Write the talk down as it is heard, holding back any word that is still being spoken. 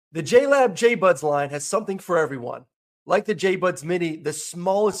The JLab J-Buds line has something for everyone. Like the J-Buds Mini, the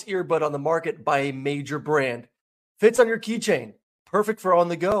smallest earbud on the market by a major brand. Fits on your keychain, perfect for on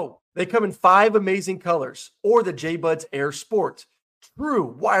the go. They come in 5 amazing colors, or the J-Buds Air Sport.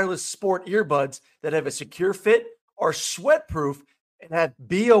 True wireless sport earbuds that have a secure fit, are sweat-proof, and have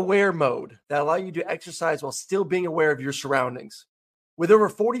Be Aware mode that allow you to exercise while still being aware of your surroundings. With over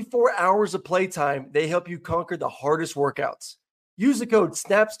 44 hours of playtime, they help you conquer the hardest workouts. Use the code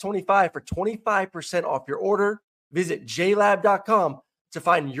SNAPS25 for 25% off your order. Visit jlab.com to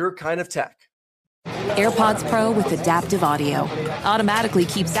find your kind of tech. AirPods Pro with adaptive audio automatically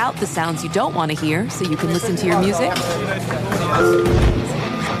keeps out the sounds you don't want to hear so you can listen to your music,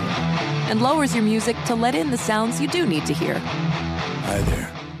 and lowers your music to let in the sounds you do need to hear. Hi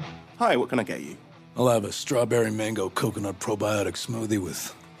there. Hi, what can I get you? I'll have a strawberry mango coconut probiotic smoothie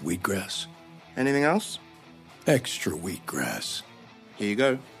with wheatgrass. Anything else? Extra wheatgrass. Here you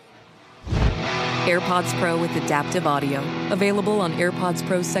go. AirPods Pro with adaptive audio. Available on AirPods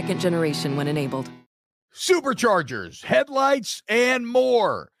Pro 2nd generation when enabled. Superchargers, headlights, and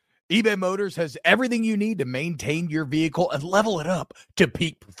more. eBay Motors has everything you need to maintain your vehicle and level it up to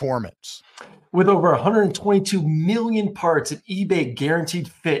peak performance. With over 122 million parts and eBay Guaranteed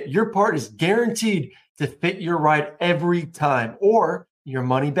Fit, your part is guaranteed to fit your ride every time or your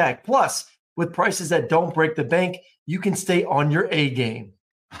money back. Plus, with prices that don't break the bank, you can stay on your A game.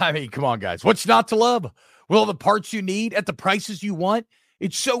 I mean, come on, guys. What's not to love? With all the parts you need at the prices you want,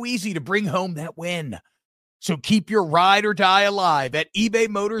 it's so easy to bring home that win. So keep your ride or die alive at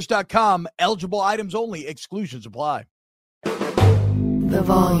ebaymotors.com. Eligible items only. Exclusions apply. The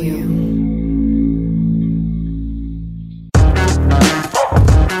volume.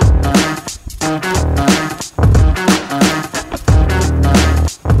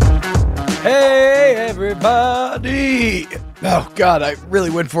 Hey, everybody. Oh, God, I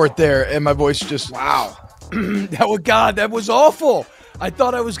really went for it there. And my voice just, wow. That was awful. I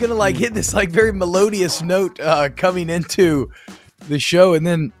thought I was going to hit this very melodious note coming into the show. And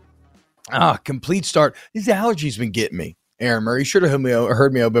then, complete start. These allergies been getting me. Aaron Murray should have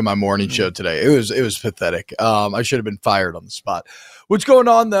heard me open my morning show today. It was pathetic. I should have been fired on the spot. What's going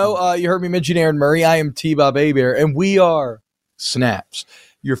on, though? You heard me mention Aaron Murray. I am T-Bob Abear, and we are Snaps,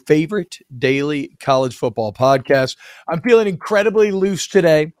 your favorite daily college football podcast. I'm feeling incredibly loose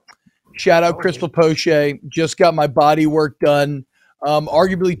today. Shout out Crystal Poche. Just got my body work done.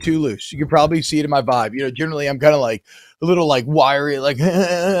 Arguably too loose. You can probably see it in my vibe. Generally I'm kind of a little wiry, I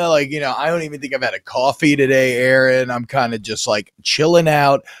don't even think I've had a coffee today, Aaron. I'm kind of just chilling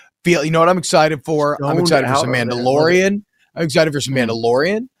out. You know what I'm excited for? I'm excited for some Mandalorian. I'm excited for some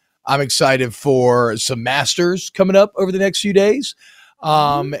Mandalorian. I'm excited for some Masters coming up over the next few days.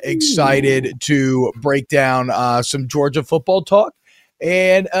 Excited to break down some Georgia football talk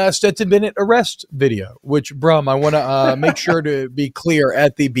and Stetson Bennett arrest video, which, Brum, I want to make sure to be clear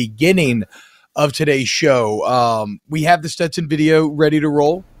at the beginning of today's show. We have the Stetson video ready to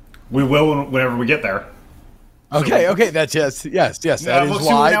roll. We will whenever we get there. Okay. That's yes. That is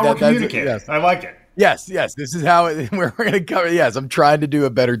why. Now we're communicating. Yes. I like it. Yes. This is how we're going to cover. Yes, I'm trying to do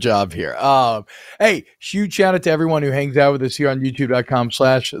a better job here. Hey, huge shout out to everyone who hangs out with us here on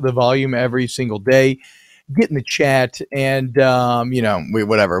youtube.com/the volume every single day. Get in the chat and,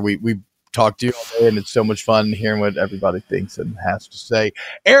 we talk to you all day, and it's so much fun hearing what everybody thinks and has to say.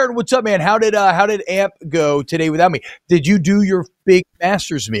 Aaron, what's up, man? How did AMP go today without me? Did you do your big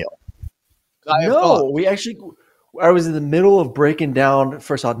Masters meal? No, I was in the middle of breaking down.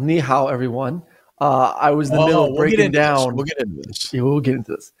 First off, ni hao, everyone. I was in the middle of breaking down. We'll get into this. Yeah, we'll get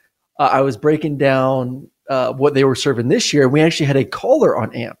into this. I was breaking down what they were serving this year. We actually had a caller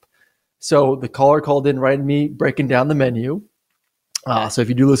on AMP. So the caller called in right at me breaking down the menu. So if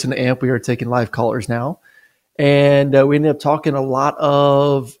you do listen to AMP, we are taking live callers now. And we ended up talking a lot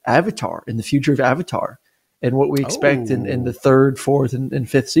of Avatar and the future of Avatar and what we expect in the 3rd, 4th, and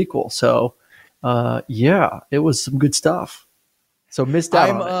 5th sequel. So, it was some good stuff. So missed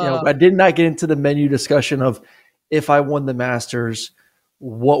out on it. I did not get into the menu discussion of if I won the Masters,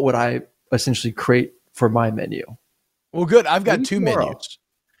 what would I essentially create for my menu? Well, good. I've got two menus.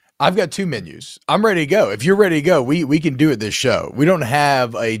 I'm ready to go. If you're ready to go, we can do it this show. We don't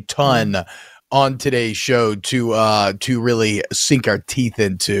have a ton on today's show to really sink our teeth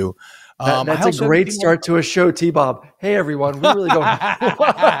into. That's a great start to a show, T-Bob. Hey, everyone. We really don't have a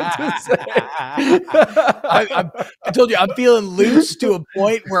lot to say. I told you, I'm feeling loose to a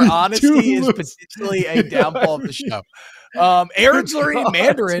point where honesty is potentially a downfall of the show. Aaron's learning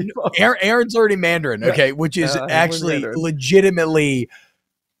Mandarin. Aaron's learning Mandarin, okay, which is actually legitimately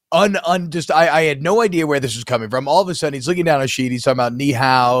I had no idea where this was coming from. All of a sudden, he's looking down a sheet. He's talking about ni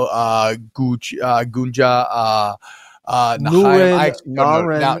hao, gunja, Nuren,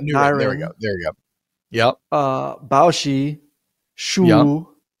 Nuren. There we go. Yep. Baoshi, Shu. Yep.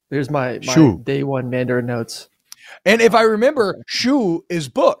 There's my Shu. day one Mandarin notes. And if I remember, Shu is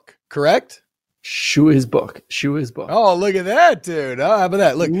book, correct? Shu is book. Oh, look at that, dude. Oh, how about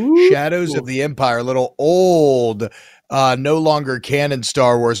that? Look, Shadows of the Empire, a little old, no longer canon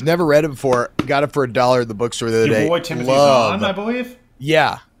Star Wars. Never read it before. Got it for $1 at the bookstore the other day. Your boy Timothy Zahn, I believe?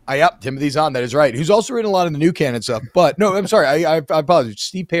 Yeah. Yep, Timothy Zahn, that is right. Who's also written a lot of the new canon stuff. But no, I'm sorry. I apologize.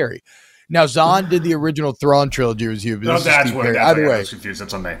 Steve Perry. Now, Zahn did the original Thrawn trilogy with you. No, that's what Either way, I was confused.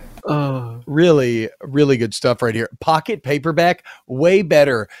 That's on me. Really, really good stuff right here. Pocket paperback, way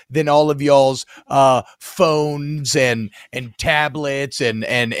better than all of y'all's phones and tablets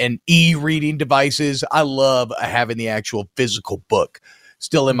and e-reading devices. I love having the actual physical book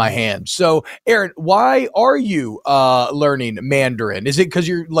still in my hands. So, Aaron, why are you learning Mandarin? Is it because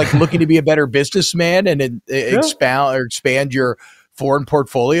you're like looking to be a better businessman and expand your foreign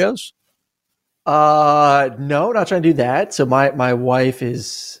portfolios? No, not trying to do that. So my wife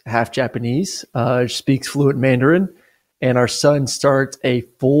is half Japanese, speaks fluent Mandarin, and our son starts a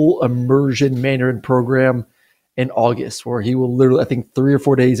full immersion Mandarin program in August, where he will literally, I think 3 or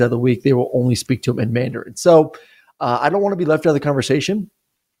 4 days out of the week, they will only speak to him in Mandarin. So I don't want to be left out of the conversation.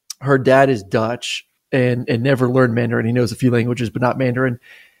 Her dad is Dutch and never learned Mandarin. He knows a few languages, but not Mandarin.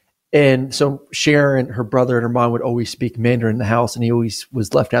 And so Sharon, her brother, and her mom would always speak Mandarin in the house, and he always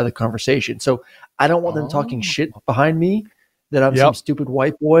was left out of the conversation. So I don't want them talking shit behind me that I'm some stupid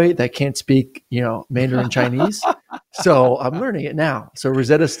white boy that can't speak, Mandarin Chinese. So I'm learning it now. So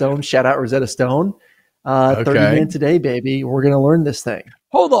Rosetta Stone, shout out Rosetta Stone. 30 minutes a day, baby. We're going to learn this thing.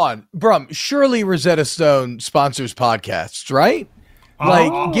 Hold on, Brum. Surely Rosetta Stone sponsors podcasts, right?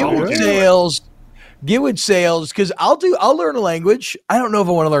 Like, get with sales, because I'll learn a language. I don't know if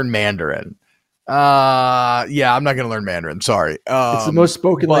I want to learn Mandarin. Yeah, I'm not going to learn Mandarin. Sorry. It's the most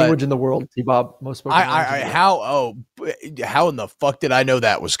spoken language in the world, T-Bob. Most spoken language. How in the fuck did I know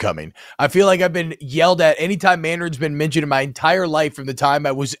that was coming? I feel like I've been yelled at anytime Mandarin's been mentioned in my entire life from the time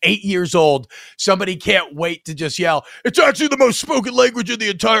I was 8 years old. Somebody can't wait to just yell, it's actually the most spoken language in the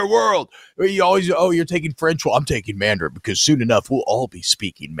entire world. You always, you're taking French. Well, I'm taking Mandarin because soon enough we'll all be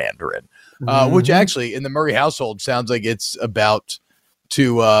speaking Mandarin, which actually in the Murray household sounds like it's about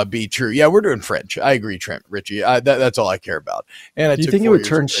to be true. Yeah, we're doing French. I agree, Trent, Richie. That's all I care about. And do you think it would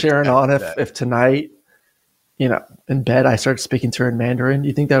turn Sharon on if tonight, in bed I start speaking to her in Mandarin? Do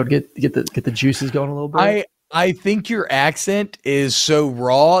you think that would get the juices going a little bit? I think your accent is so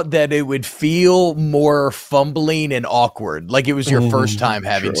raw that it would feel more fumbling and awkward, like it was your first time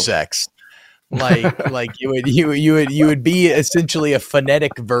having sex. Like you would be essentially a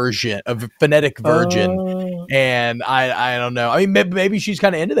phonetic version, and I don't know. I mean, maybe she's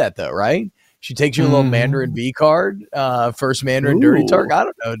kind of into that though, right? She takes your little Mandarin V card, first Mandarin dirty talk. I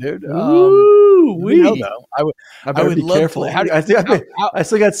don't know, dude. I would be love careful. I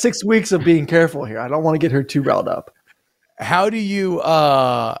still got 6 weeks of being careful here. I don't want to get her too riled up. How do you?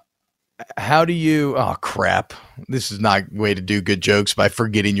 Oh crap! This is not a way to do good jokes by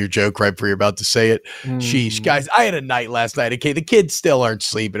forgetting your joke right before you're about to say it. Sheesh, guys! I had a night last night. Okay, the kids still aren't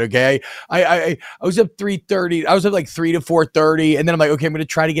sleeping. Okay, I was up 3:30. I was up like 3 to 4:30, and then I'm like, okay, I'm gonna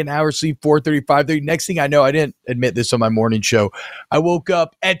try to get an hour sleep. 4:30, 5:30. Next thing I know, I didn't admit this on my morning show. I woke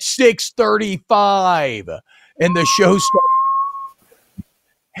up at 6:35, and the show started,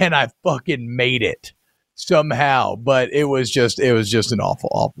 and I fucking made it somehow, but it was just an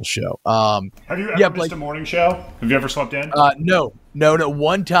awful show. Have you ever missed a morning show? Have you ever slept in? No.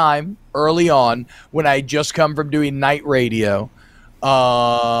 One time early on when I just come from doing night radio,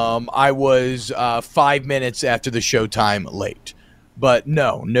 I was 5 minutes after the show time late. But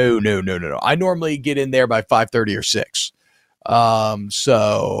no. I normally get in there by 5:30 or 6.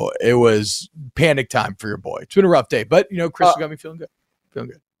 So it was panic time for your boy. It's been a rough day, but Chris got me feeling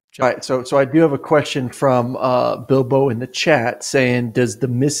good. All right, so I do have a question from Bilbo in the chat saying, does the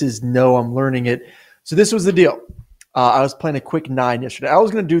missus know I'm learning it? So this was the deal. I was playing a quick 9 yesterday. I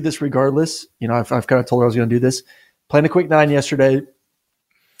was going to do this regardless. I've kind of told her I was going to do this. Playing a quick 9 yesterday.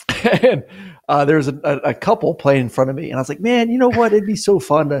 And there was a couple playing in front of me. And I was like, man, you know what? It'd be so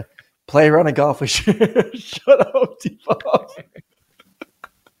fun to play around a golf with Shut up, T-Bob.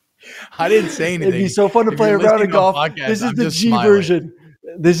 I didn't say anything. It'd be so fun to play around a golf. This is the G version.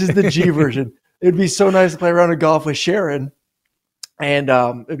 This is the G version. It'd be so nice to play around a golf with Sharon, and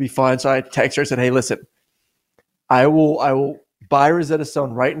it'd be fun. So I texted her and said, "Hey, listen, I will buy Rosetta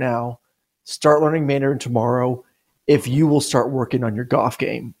Stone right now. Start learning Mandarin tomorrow, if you will start working on your golf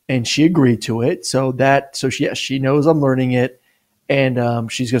game. And she agreed to it. So she knows I'm learning it,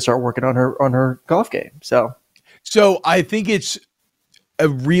 and she's going to start working on her golf game. So I think it's a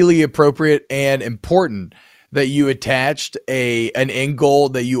really appropriate and important that you attached an end goal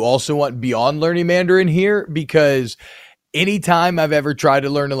that you also want beyond learning Mandarin here, because anytime I've ever tried to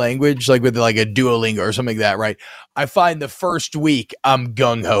learn a language, like with like a Duolingo or something like that, right, I find the first week I'm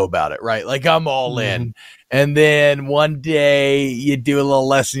gung-ho about it, right? Like I'm all in. And then one day you do a little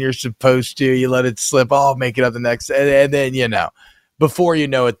less than you're supposed to, you let it slip, I'll make it up the next, and then, before you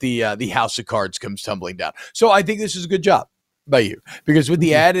know it, the house of cards comes tumbling down. So I think this is a good job by you, because with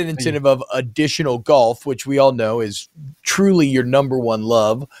the added incentive of additional golf, which we all know is truly your number one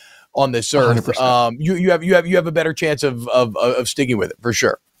love on this earth, you have a better chance of sticking with it for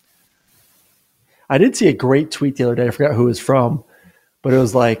sure. I did see a great tweet the other day. I forgot who it was from, but it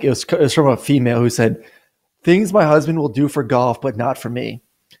was from a female who said, "Things my husband will do for golf, but not for me.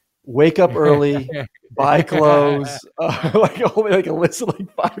 Wake up early, buy clothes, like a list of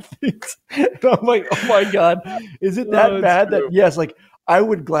like 5 things." And I'm like, oh my God, is it that bad true. That yes, like I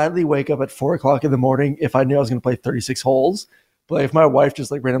would gladly wake up at 4:00 in the morning if I knew I was going to play 36 holes. But if my wife just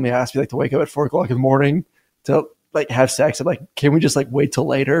like randomly asked me like to wake up at 4:00 in the morning to like have sex, I'm like, can we just like wait till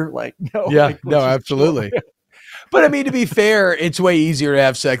later? Like, no. Yeah, like, no, absolutely. But I mean, to be fair, it's way easier to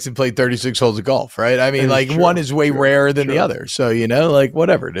have sex and play 36 holes of golf, right? I mean, like one is way rarer than the other. So, like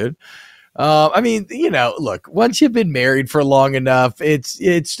whatever, dude. I mean, look, once you've been married for long enough, it's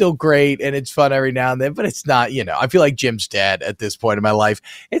still great and it's fun every now and then, but it's not, I feel like Jim's dad at this point in my life.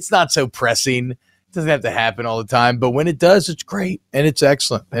 It's not so pressing. It doesn't have to happen all the time, but when it does, it's great and it's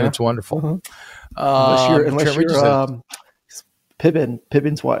excellent and it's wonderful. Unless you're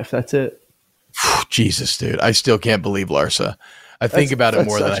Pippin's wife, that's it. Jesus, dude. I still can't believe Larsa. I think about it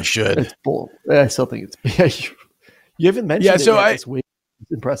more than I should. It's bull. I still think it's you haven't mentioned it yet this week.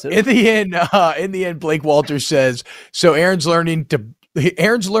 It's impressive. In the end, Blake Walters says, so Aaron's learning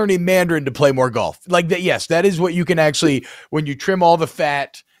Mandarin to play more golf. Like that, yes, that is what you can actually, when you trim all the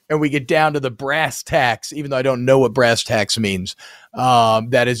fat and we get down to the brass tacks, even though I don't know what brass tacks means,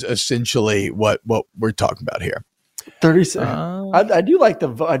 that is essentially what we're talking about here. 36. I do like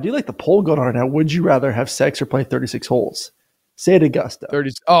the poll going on right now. Would you rather have sex or play 36 holes? Say it, Augusta.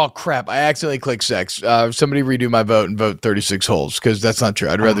 30. Oh crap! I accidentally clicked sex. Somebody redo my vote and vote 36 holes, because that's not true.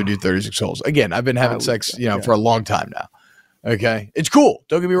 I'd rather do 36 holes. Again, I've been having sex, for a long time now. Okay, it's cool.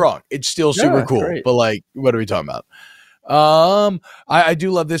 Don't get me wrong. It's still super cool. Great. But like, what are we talking about? I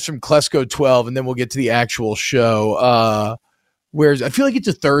do love this from Klesko 12, and then we'll get to the actual show. I feel like it's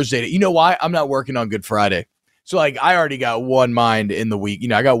a Thursday. You know why? I'm not working on Good Friday. So, like, I already got one mind in the week.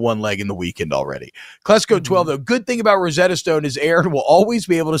 I got one leg in the weekend already. Klesko 12, though, good thing about Rosetta Stone is Aaron will always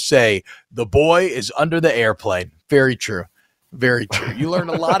be able to say, the boy is under the airplane. Very true. Very true. You learn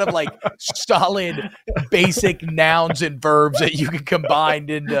a lot of, like, solid, basic nouns and verbs that you can combine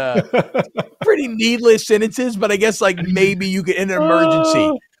into pretty needless sentences. But I guess, like, maybe you could, in an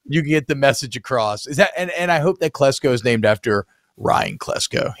emergency, you can get the message across. Is that? And I hope that Klesko is named after Ryan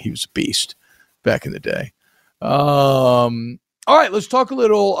Klesko. He was a beast back in the day. All right, let's talk a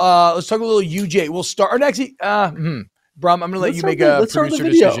little UJ. We'll start, or actually, Brom, I'm going to let you make a producer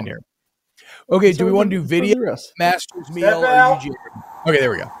decision here. Okay, do we want to do video, Masters Meal, or UJ? Okay,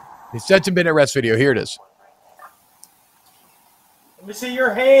 there we go. The Stetson Bennett rest video. Here it is. Let me see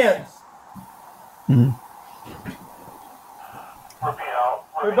your hands. Mm-hmm.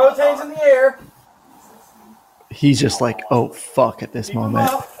 Put both hands in the air. He's just like, oh, fuck, at this moment.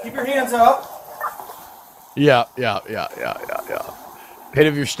 Keep your hands up. Yeah. Pit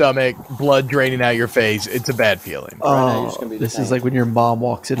of your stomach, blood draining out your face. It's a bad feeling. Oh, this is like when your mom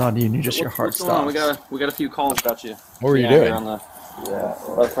walks in on you and you just your heart stops. We got a few calls about you. What were you doing? On the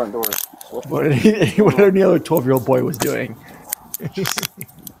front door. What any other 12-year-old boy was doing.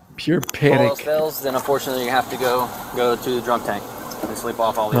 Pure panic. If all else fails, then unfortunately you have to go to the drunk tank and sleep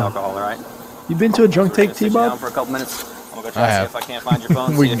off all the alcohol. All right. You've been to a drunk tank, T-Bob? For a couple minutes. I'm gonna go try to see if I can't find your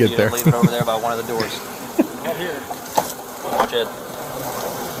phone. We can get there. Leave it over there by one of the doors. Right here. Watch it.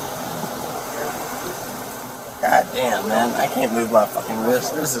 God damn, man. I can't move my fucking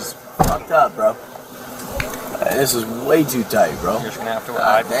wrist. This is fucked up, bro. This is way too tight, bro. You're just gonna have to.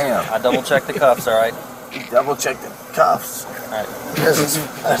 Damn. I double check the cuffs, all right? You double check the cuffs. All right.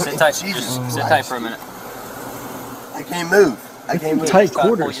 Sit tight. Just sit tight for a minute. I can't move. Tight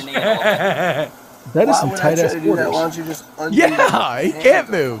quarters. That is some tight ass quarters. Why don't you just undo he can't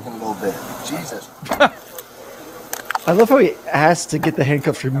move a little bit. Jesus. I love how he asked to get the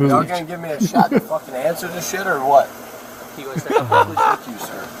handcuffs removed. Y'all gonna give me a shot to fucking answer this shit or what? Thank you,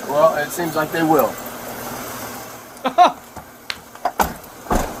 sir. Well, it seems like they will. Do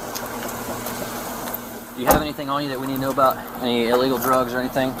you have anything on you that we need to know about? Any illegal drugs or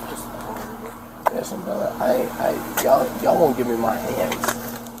anything? Listen, brother, y'all won't give me my hands.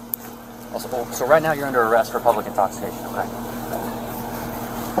 So right now you're under arrest for public intoxication, okay?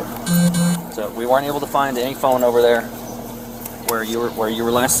 So we weren't able to find any phone over there where you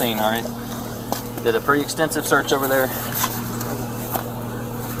were last seen, all right? Did a pretty extensive search over there.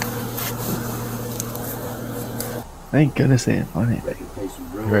 Thank goodness they didn't find anything.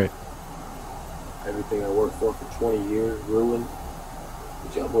 Reputation ruined. Right. Everything I worked for 20 years ruined.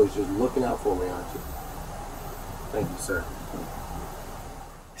 But y'all boys just looking out for me, aren't you? Thank you, sir.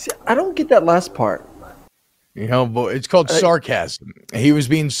 See, I don't get that last part. You know, it's called sarcasm. He was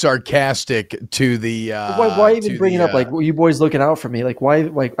being sarcastic to the. Why even bring it up? Like, well, you boys looking out for me? Like, why?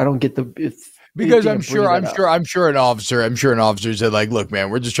 Like, I don't get the. Because I'm sure an officer said, like, look, man,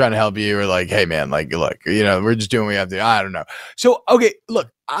 we're just trying to help you. Or like, hey, man, like, look, you know, we're just doing what we have to do. I don't know. So, okay, look,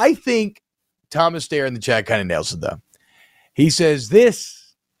 I think Thomas Thayer in the chat kind of nails it, though. He says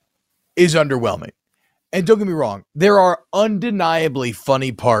this is underwhelming. And don't get me wrong, there are undeniably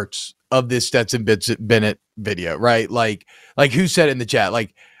funny parts of this Stetson Bennett video, right? Like who said it in the chat?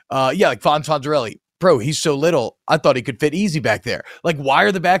 Like Fonzarelli. Bro, he's so little. I thought he could fit easy back there. Like, why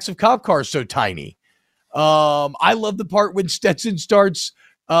are the backs of cop cars so tiny? I love the part when Stetson starts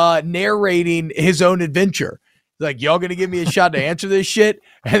narrating his own adventure. Like, y'all gonna give me a shot to answer this shit?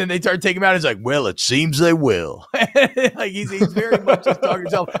 And then they start taking him out. He's like, well, it seems they will. Like, he's very much just talking to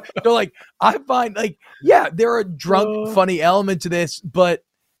himself. So, like, I find, like, yeah, there are drunk, funny elements to this, but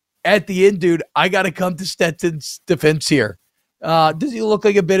at the end, dude, I gotta come to Stetson's defense here. Does he look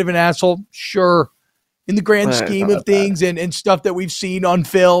like a bit of an asshole? Sure. In the grand scheme of things and stuff that we've seen on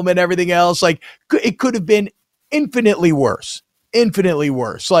film and everything else, like, it could have been infinitely worse.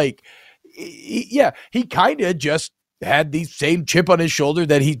 Like, he kind of just had the same chip on his shoulder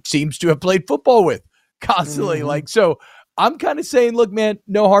that he seems to have played football with constantly. Mm-hmm. Like, so I'm kind of saying, look, man,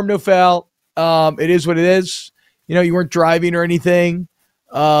 no harm, no foul. It is what it is. You know, you weren't driving or anything.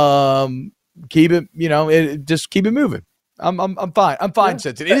 Keep it, just keep it moving. I'm fine. I'm fine,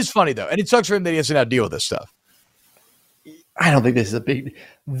 Stetson. It is funny, though. And it sucks for him that he has to now deal with this stuff. I don't think this is a big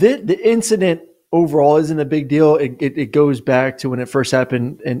the incident overall isn't a big deal. It goes back to when it first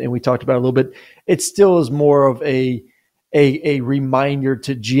happened, and we talked about it a little bit. It still is more of a reminder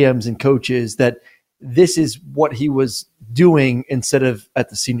to GMs and coaches that this is what he was doing instead of at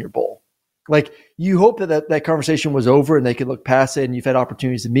the Senior Bowl. Like, you hope that conversation was over and they could look past it, and you've had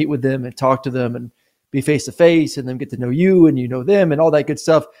opportunities to meet with them and talk to them and be face to face, and then get to know you and you know them and all that good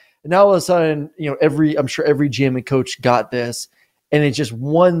stuff. And now all of a sudden, you know, I'm sure every GM and coach got this, and it's just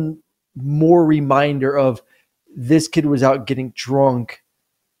one more reminder of this kid was out getting drunk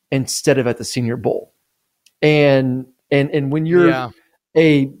instead of at the Senior Bowl. And when you're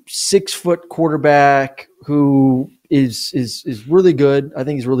a 6-foot quarterback who is really good, I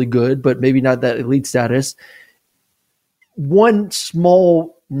think he's really good, but maybe not that elite status, one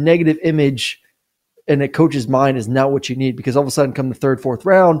small negative image in a coach's mind is not what you need, because all of a sudden come the third, fourth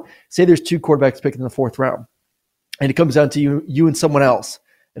round, say there's 2 quarterbacks picked in the 4th round, and it comes down to you and someone else.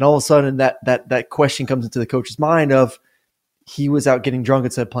 And all of a sudden that question comes into the coach's mind of, he was out getting drunk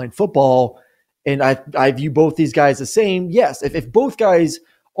instead of playing football. And I view both these guys the same. Yes, if both guys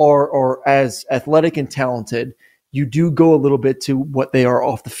are as athletic and talented, you do go a little bit to what they are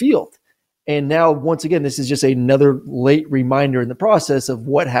off the field. And now, once again, this is just another late reminder in the process of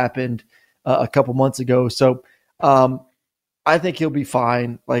what happened a couple months ago. So I think he'll be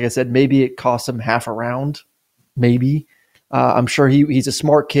fine. Like I said, maybe it costs him half a round, maybe. I'm sure he's a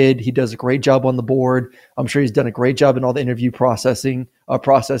smart kid. He does a great job on the board. I'm sure he's done a great job in all the interview processes.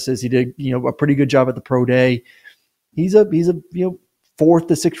 He did, a pretty good job at the pro day. He's a 4th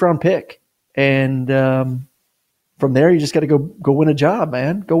to 6th round pick. And from there, you just got to go win a job,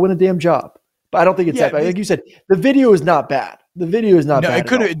 man. Go win a damn job. But I don't think it's that bad. Like you said, the video is not bad. The video is not bad.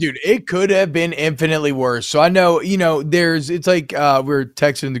 It could have been infinitely worse. So I know, it's like we're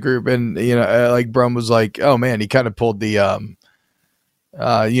texting the group, and like Brum was like, "Oh man, he kind of pulled the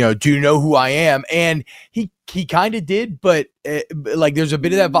do you know who I am?" And he kind of did, but like there's a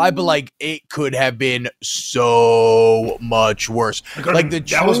bit of that vibe, but like it could have been so much worse.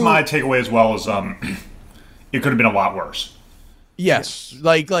 That was my takeaway as well, as it could have been a lot worse. Yes.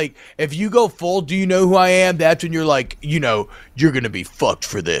 Like if you go full, do you know who I am? That's when you're like, you're going to be fucked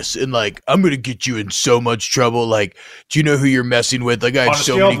for this. And like, I'm going to get you in so much trouble. Like, do you know who you're messing with? Like, I have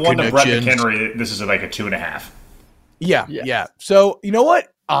so many connections. On a scale of 1 to Brett McHenry, this is like a 2.5. Yeah. So you know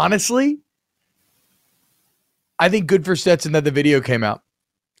what? Honestly, I think good for Stetson that the video came out.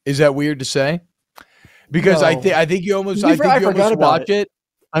 Is that weird to say? because No. I think you almost watch it.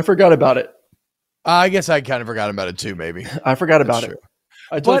 I forgot about it. I guess I kind of forgot about it too. Maybe I forgot about That's it. true.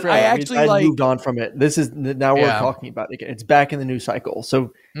 I totally But forgot I about it. actually I like- moved on from it. This is now we're Yeah. talking about it again. It's back in the news cycle.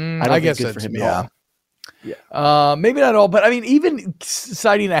 So I don't I think guess good for that's him at all. Yeah. Maybe not all, but I mean, even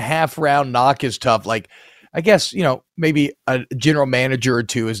citing a half round knock is tough. Like, I guess, maybe a general manager or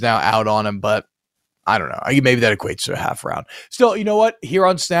two is now out on him, but I don't know. Maybe that equates to a half round. Still, you know what? Here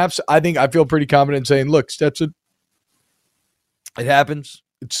on snaps, I think I feel pretty confident saying, look, Stetson, it happens.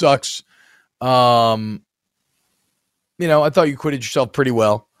 It sucks. I thought you acquitted yourself pretty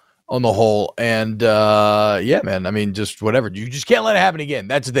well on the whole. And yeah, man, I mean, just whatever. You just can't let it happen again.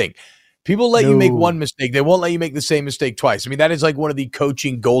 That's the thing. People let you make one mistake. They won't let you make the same mistake twice. I mean, that is like one of the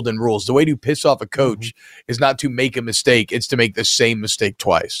coaching golden rules. The way to piss off a coach is not to make a mistake. It's to make the same mistake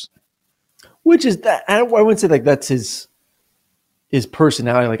twice. Which is that I wouldn't say like that's his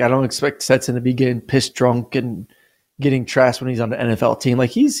personality. Like I don't expect Stetson to be getting pissed drunk and getting trashed when he's on the NFL team.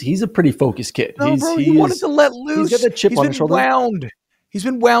 Like he's a pretty focused kid. No, bro, he wanted to let loose. He's got the chip on his shoulder. He's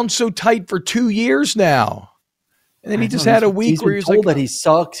been wound so tight for 2 years now. And then he just had a week where he's been told that he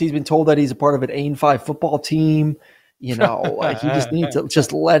sucks. He's been told that he's a part of an 8-5 football team. Like he just needs to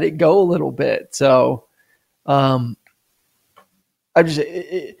just let it go a little bit. So,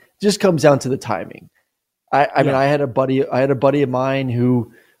 it just comes down to the timing. I mean, I had a buddy of mine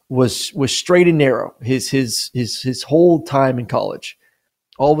who was straight and narrow his whole time in college.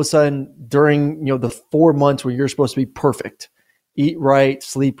 All of a sudden, during the 4 months where you're supposed to be perfect, eat right,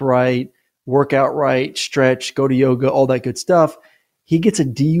 sleep right, work out right, stretch, go to yoga, all that good stuff, he gets a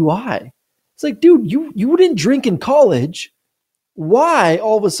DUI. It's like, dude, you didn't drink in college. Why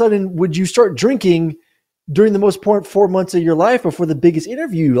all of a sudden would you start drinking during the most important 4 months of your life before the biggest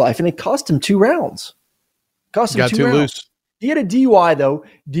interview of your life? And it cost him 2 rounds. Cost him got 2 too rounds. loose. He had a DUI though.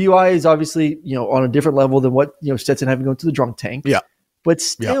 DUI is obviously, on a different level than what, Stetson having to go to the drunk tank. Yeah. But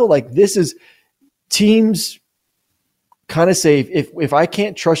still, like this is teams kind of say, if I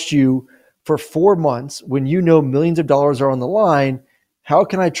can't trust you for 4 months when millions of dollars are on the line, how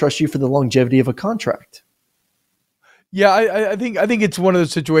can I trust you for the longevity of a contract? Yeah, I think it's one of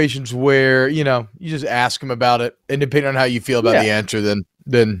those situations where you just ask him about it, and depending on how you feel about the answer,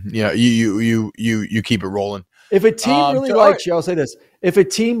 then you keep it rolling. If a team really likes you, I'll say this: if a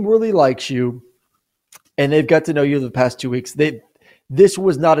team really likes you, and they've got to know you the past 2 weeks, this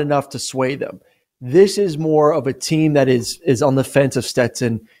was not enough to sway them. This is more of a team that is on the fence of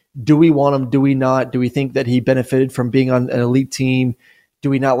Stetson. Do we want him? Do we not? Do we think that he benefited from being on an elite team? Do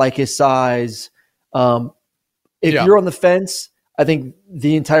we not like his size? If you're on the fence, I think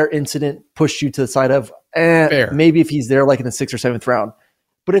the entire incident pushed you to the side of maybe if he's there like in the 6th or 7th round.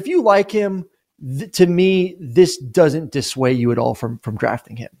 But if you like him, to me, this doesn't dissuade you at all from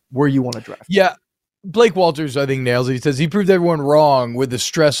drafting him where you want to draft him. Yeah. Blake Walters, I think, nails it. He says he proved everyone wrong with the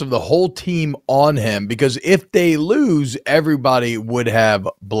stress of the whole team on him because if they lose, everybody would have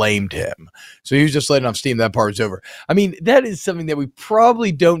blamed him. So he was just letting off steam. That part is over. I mean, that is something that we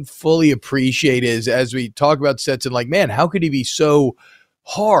probably don't fully appreciate as we talk about Stetson, like, man, how could he be so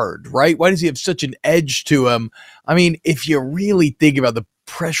hard, right? Why does he have such an edge to him? I mean, if you really think about the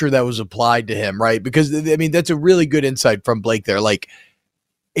pressure that was applied to him, right? Because, I mean, that's a really good insight from Blake there. Like,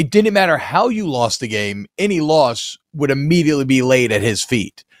 it didn't matter how you lost the game. Any loss would immediately be laid at his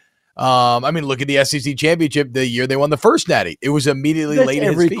feet. I mean, look at the SEC championship the year they won the first natty. It was immediately laid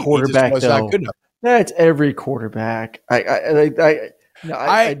at his feet. Quarterback, though. That's every quarterback. I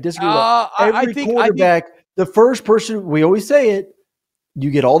disagree with that. Every quarterback, the first person, we always say it,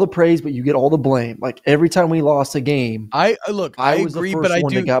 you get all the praise, but you get all the blame. Like every time we lost a game, I was agree, the but first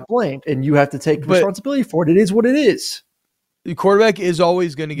one that got blamed, and you have to take responsibility for it. It is what it is. The quarterback is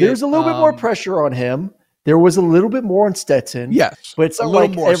always going to get. There's a little bit more pressure on him. There was a little bit more on Stetson. Yes, but it's not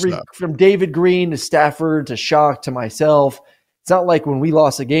like from David Green to Stafford to Shock to myself. It's not like when we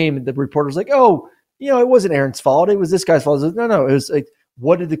lost a game, the reporter's like, "Oh, it wasn't Aaron's fault. It was this guy's fault." No. It was like,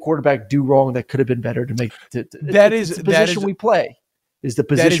 what did the quarterback do wrong that could have been better to make? It's the position we play. Is the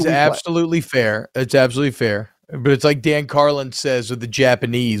position that is absolutely fair. It's absolutely fair. But it's like Dan Carlin says with the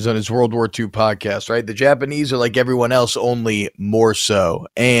Japanese on his World War II podcast, right? The Japanese are like everyone else, only more so.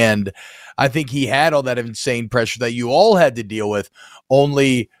 And I think he had all that insane pressure that you all had to deal with,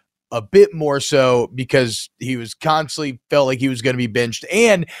 only a bit more so because he was constantly felt like he was going to be benched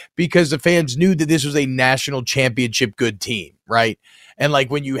and because the fans knew that this was a national championship good team, right? And like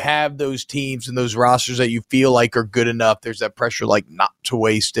when you have those teams and those rosters that you feel like are good enough, there's that pressure like not to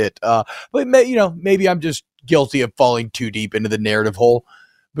waste it. But maybe I'm just guilty of falling too deep into the narrative hole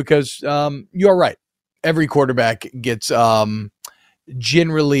because you're right. Every quarterback gets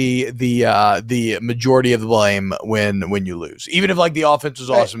generally the majority of the blame when you lose, even if like the offense was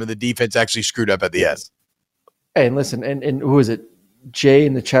awesome and the defense actually screwed up at the end. Hey, and listen, and who is it? Jay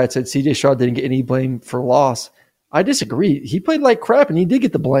in the chat said CJ Stroud didn't get any blame for loss. I disagree. He played like crap, and he did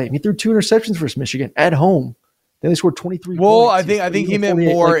get the blame. He threw 2 interceptions versus Michigan at home. Then they scored 23 points. Well, I think he meant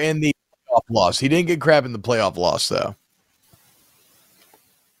more in the playoff loss. He didn't get crap in the playoff loss, though.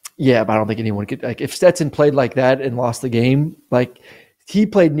 Yeah, but I don't think anyone could. Like, if Stetson played like that and lost the game, like he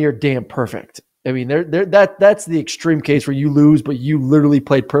played near damn perfect. I mean, that's the extreme case where you lose, but you literally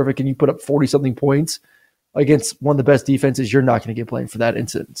played perfect and you put up 40-something points against one of the best defenses. You're not going to get blamed for that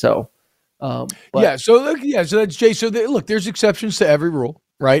incident. So, so that's Jay. So look, there's exceptions to every rule,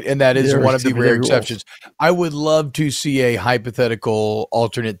 right? And that is one of the rare exceptions. I would love to see a hypothetical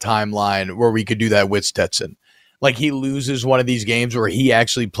alternate timeline where we could do that with Stetson. Like he loses one of these games where he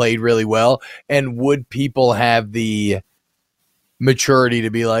actually played really well, and would people have the maturity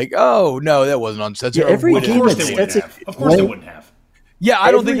to be like, "Oh no, that wasn't on Stetson"? Yeah, every game that Stetson, of course they wouldn't have. Yeah, I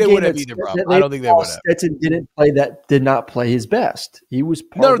don't think they would have either, bro. I don't think they would have. Stetson did not play his best. He was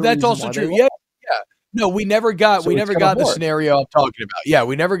part no, of the that's also true. Yeah. No, we never got the scenario I'm talking about. Yeah,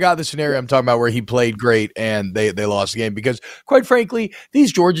 we never got the scenario I'm talking about where he played great and they lost the game because, quite frankly,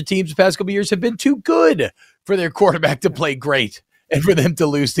 these Georgia teams the past couple of years have been too good for their quarterback to play great and for them to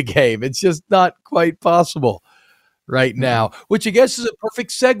lose the game. It's just not quite possible right now, which I guess is a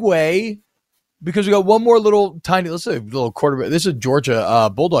perfect segue because we got one more little quarterback. This is Georgia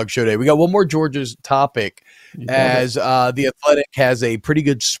Bulldog Show Day. We got one more Georgia's topic as The Athletic has a pretty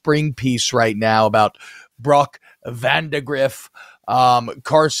good spring piece right now about Brock Vandagriff,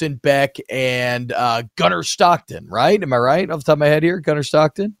 Carson Beck, and Gunnar Stockton, right? Am I right off the top of my head here? Gunnar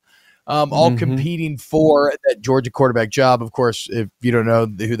Stockton? All competing for that Georgia quarterback job. Of course, if you don't know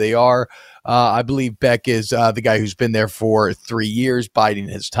who they are, I believe Beck is the guy who's been there for 3 years, biding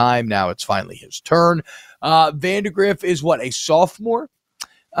his time. Now it's finally his turn. Vandagriff is a sophomore?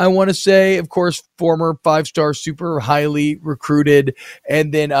 I want to say, of course, former 5-star, super highly recruited.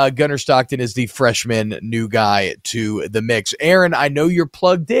 And then Gunnar Stockton is the freshman new guy to the mix. Aaron, I know you're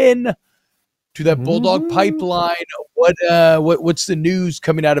plugged in to that Bulldog pipeline. What's the news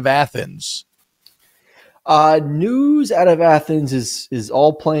coming out of Athens? News out of Athens is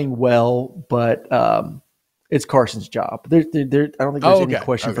all playing well, but it's Carson's job. I don't think there's any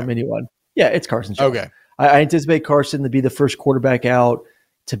question from anyone. Yeah, it's Carson's job. Okay. I anticipate Carson to be the first quarterback out,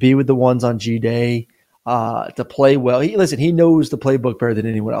 to be with the ones on G-Day, to play well. He knows the playbook better than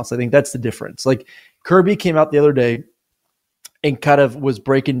anyone else. I think that's the difference. Like Kirby came out the other day and kind of was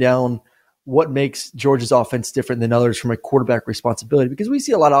breaking down what makes Georgia's offense different than others from a quarterback responsibility, because we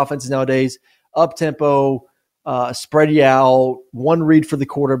see a lot of offenses nowadays, up-tempo, spread you out, one read for the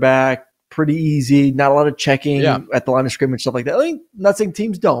quarterback, pretty easy, not a lot of checking at the line of scrimmage, stuff like that. I'm not saying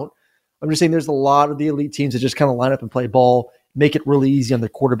teams don't. I'm just saying there's a lot of the elite teams that just kind of line up and play ball, make it really easy on the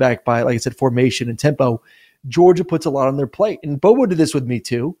quarterback by, like I said, formation and tempo. Georgia puts a lot on their plate. And Bobo did this with me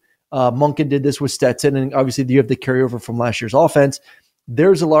too. Monken did this with Stetson. And obviously you have the carryover from last year's offense.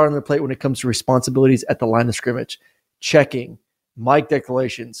 There's a lot on their plate when it comes to responsibilities at the line of scrimmage, checking, mic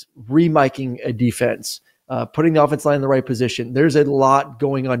declarations, remiking a defense, putting the offense line in the right position. There's a lot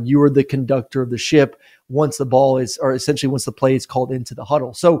going on. You are the conductor of the ship once the ball is, or essentially once the play is called into the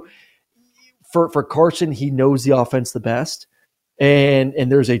huddle. So for Carson, he knows the offense the best. And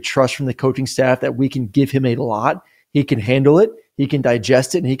there's a trust from the coaching staff that we can give him a lot. He can handle it. He can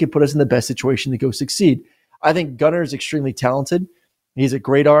digest it, and he can put us in the best situation to go succeed. I think Gunnar is extremely talented. He's a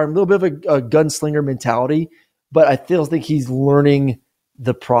great arm, a little bit of a gunslinger mentality, but I still think he's learning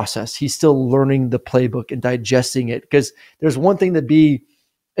the process. He's still learning the playbook and digesting it, because there's one thing to be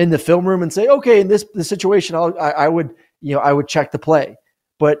in the film room and say, okay, in this situation, I would check the play.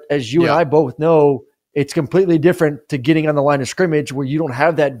 But as you and I both know, it's completely different to getting on the line of scrimmage where you don't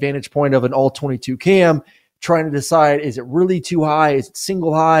have that vantage point of an all 22 cam trying to decide, is it really too high? Is it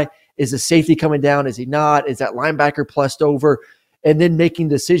single high? Is the safety coming down? Is he not? Is that linebacker plussed over? And then making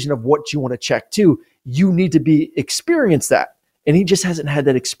the decision of what you want to check to. You need to be experienced that. And he just hasn't had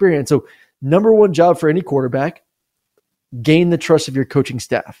that experience. So number one job for any quarterback, gain the trust of your coaching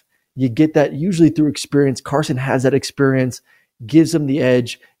staff. You get that usually through experience. Carson has that experience, gives him the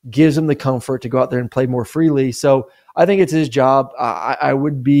edge, gives him the comfort to go out there and play more freely. So I think it's his job. I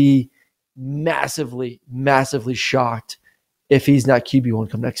would be massively, massively shocked if he's not QB1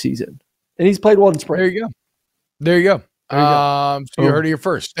 come next season. And he's played well in spring. There you go. So you heard it here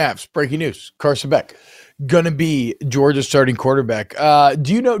first. Snaps, breaking news. Carson Beck gonna be Georgia's starting quarterback.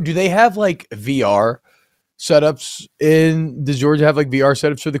 Do they have like VR setups does Georgia have like VR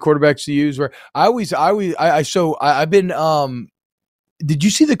setups for the quarterbacks to use? Where I've been did you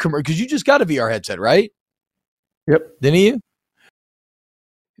see the commercial? Because you just got a VR headset, right? Yep. Didn't you?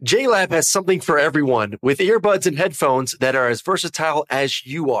 JLab has something for everyone with earbuds and headphones that are as versatile as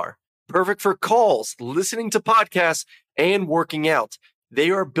you are. Perfect for calls, listening to podcasts, and working out. They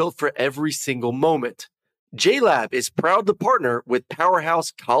are built for every single moment. JLab is proud to partner with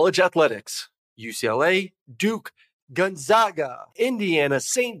Powerhouse College Athletics, UCLA, Duke, Gonzaga, Indiana,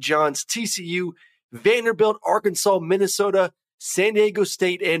 St. John's, TCU, Vanderbilt, Arkansas, Minnesota, San Diego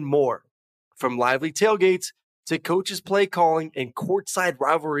State, and more. From lively tailgates to coaches play calling and courtside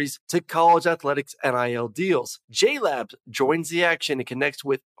rivalries to college athletics NIL deals, JLab joins the action and connects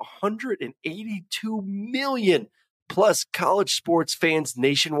with 182 million plus college sports fans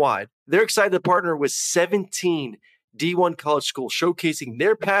nationwide. They're excited to partner with 17 D1 college schools, showcasing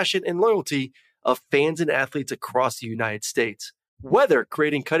their passion and loyalty of fans and athletes across the United States. Whether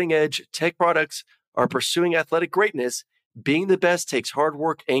creating cutting-edge tech products or pursuing athletic greatness, being the best takes hard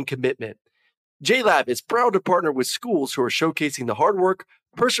work and commitment. JLab is proud to partner with schools who are showcasing the hard work,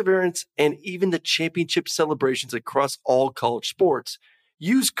 perseverance, and even the championship celebrations across all college sports.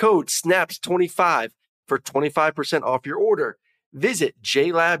 Use code SNAPS25 for 25% off your order. Visit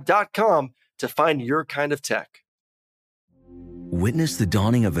JLab.com to find your kind of tech. Witness the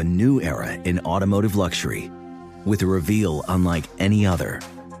dawning of a new era in automotive luxury with a reveal unlike any other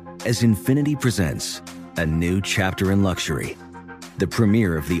as Infiniti presents a new chapter in luxury, the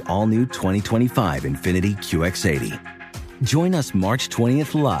premiere of the all-new 2025 Infiniti QX80. Join us March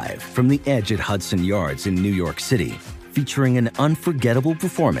 20th live from the Edge at Hudson Yards in New York City, featuring an unforgettable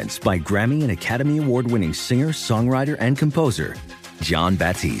performance by Grammy and Academy Award-winning singer, songwriter, and composer, Jon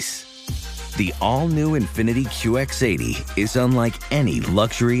Batiste. The all-new Infiniti QX80 is unlike any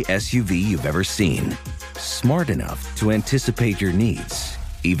luxury SUV you've ever seen. Smart enough to anticipate your needs,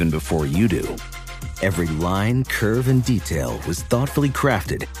 even before you do. Every line, curve, and detail was thoughtfully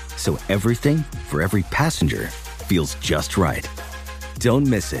crafted, so everything for every passenger feels just right. Don't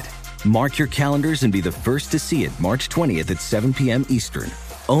miss it. Mark your calendars and be the first to see it March 20th at 7 p.m. Eastern,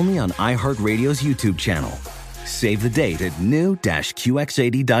 only on iHeartRadio's YouTube channel. Save the date at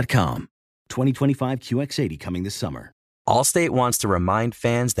new-QX80.com. 2025 QX80 coming this summer. Allstate wants to remind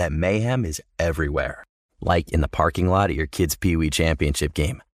fans that mayhem is everywhere. Like in the parking lot at your kid's Pee Wee Championship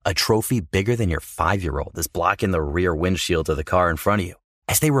game. A trophy bigger than your 5-year-old is blocking the rear windshield of the car in front of you.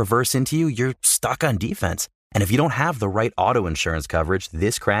 As they reverse into you, you're stuck on defense. And if you don't have the right auto insurance coverage,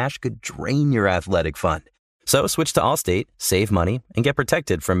 this crash could drain your athletic fund. So switch to Allstate, save money, and get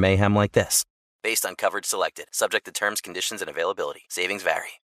protected from mayhem like this. Based on coverage selected, subject to terms, conditions, and availability. Savings vary.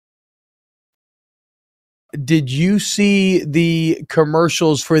 Did you see the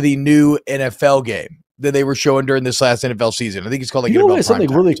commercials for the new NFL game that they were showing during this last NFL season? I think it's called like NFL NFL something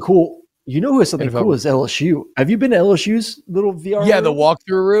Primetime. really cool. You know who has something NFL. cool is LSU. Have you been to LSU's little VR Yeah, room? the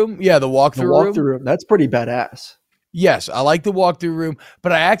walkthrough room. Yeah, the walkthrough room. That's pretty badass. Yes, I like the walkthrough room,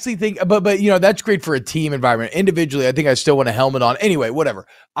 but I actually think, but you know, that's great for a team environment. Individually, I think I still want a helmet on. Anyway, whatever.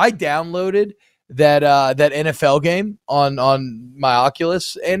 I downloaded that NFL game on my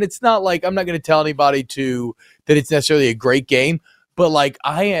Oculus, and it's not like I'm not going to tell anybody that it's necessarily a great game, but like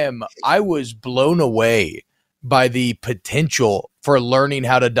I was blown away by the potential for learning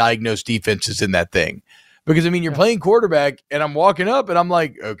how to diagnose defenses in that thing. Because I mean, you're playing quarterback, and I'm walking up, and I'm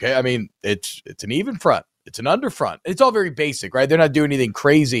like, okay, I mean, it's an even front. It's an under front. It's all very basic, right? They're not doing anything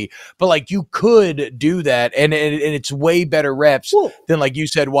crazy, but like you could do that, and it's way better reps than, like you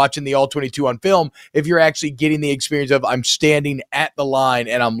said, watching the All-22 on film. If you're actually getting the experience of I'm standing at the line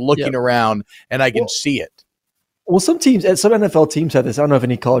and I'm looking around and I can see it. Well, some teams and some NFL teams have this. I don't know if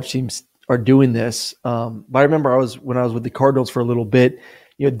any college teams are doing this, but I remember when I was with the Cardinals for a little bit.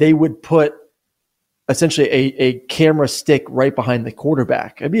 You know, they would put essentially a camera stick right behind the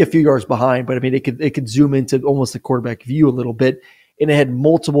quarterback. It'd be a few yards behind, but I mean, it could zoom into almost the quarterback view a little bit, and it had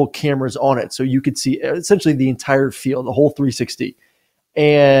multiple cameras on it, so you could see essentially the entire field, the whole 360,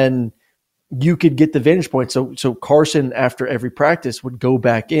 and you could get the vantage point. So Carson, after every practice, would go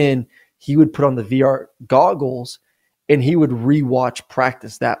back in. He would put on the VR goggles, and he would rewatch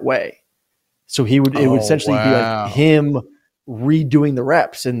practice that way. So it would essentially be like him redoing the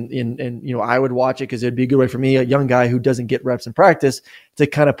reps, and you know, I would watch it because it'd be a good way for me, a young guy who doesn't get reps in practice, to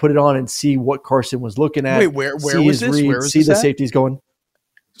kind of put it on and see what Carson was looking at. Wait, where was this? Read, where was see this the at? safeties going.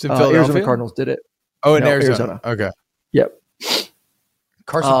 It's in Philadelphia? Arizona Cardinals did it. Oh, in Arizona. Okay. Yep.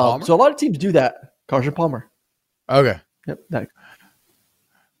 Carson Palmer. So a lot of teams do that. Carson Palmer. Okay. Yep.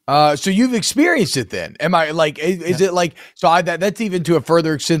 So you've experienced it then. Am I like, is it like, so that's even to a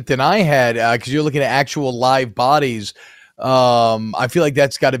further extent than I had, because you're looking at actual live bodies. I feel like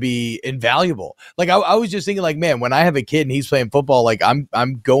that's got to be invaluable. Like I was just thinking, like, man, when I have a kid and he's playing football, like I'm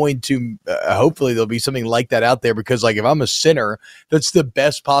going to hopefully there'll be something like that out there, because like if I'm a center, that's the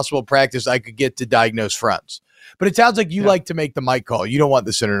best possible practice I could get to diagnose fronts. But it sounds like you like to make the mic call. You don't want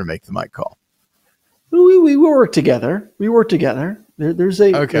the center to make the mic call. We work together. There's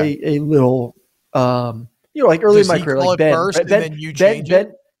a little, like early in my career, like Ben, first, and then you change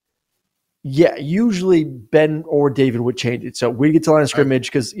it? Yeah, usually Ben or David would change it. So we get to line of scrimmage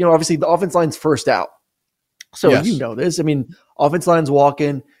because, obviously the offense line's first out. So you know this. I mean, offense line's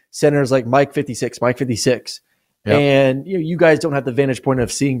walking, center's like Mike 56. Yep. And you guys don't have the vantage point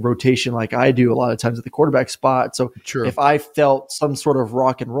of seeing rotation like I do a lot of times at the quarterback spot. So if I felt some sort of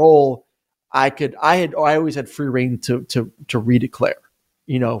rock and roll, I always had free reign to redeclare.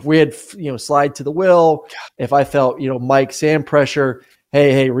 If we had slide to the will, if I felt Mike Sam pressure,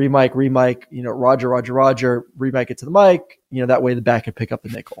 hey, remike, Roger, remike it to the mic. That way the back could pick up the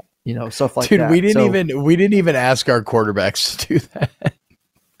nickel. Stuff like that. Dude, we didn't even ask our quarterbacks to do that.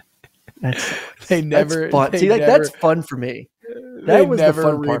 That's fun. That's fun for me. That was the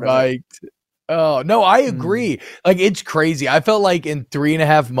fun part of it. Oh, no, I agree. Like, it's crazy. I felt like in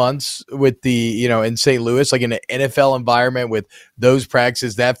 3.5 months with the, in St. Louis, like in an NFL environment with those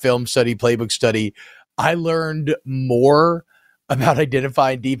practices, that film study, playbook study, I learned more about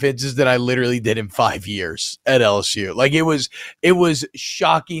identifying defenses than I literally did in 5 years at LSU. Like it was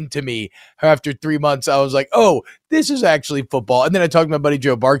shocking to me how after 3 months I was like, oh, this is actually football. And then I talked to my buddy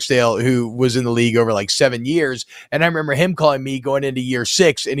Joe Barksdale, who was in the league over like 7 years. And I remember him calling me going into year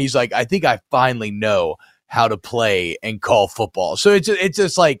 6. And he's like, I think I finally know how to play and call football. So it's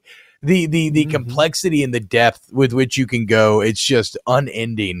just like the complexity and the depth with which you can go. It's just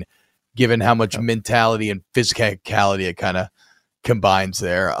unending given how much mentality and physicality it kind of combines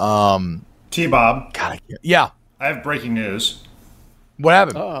there. T-Bob. Yeah. I have breaking news. What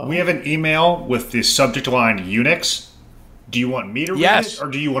happened? We have an email with the subject line Unix. Do you want me to read it,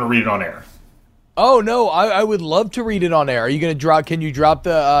 or do you want to read it on air? Oh, no. I would love to read it on air. Are you going to drop? Can you drop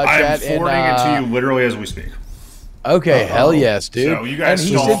the chat? I'm forwarding it to you literally as we speak. Okay, hell yes, dude. So you guys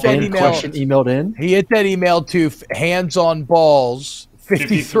he sent that emailed in. He hit that email to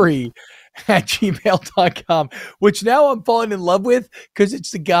handsonballs53 at gmail.com, which now I'm falling in love with because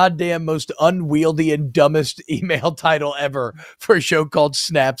it's the goddamn most unwieldy and dumbest email title ever for a show called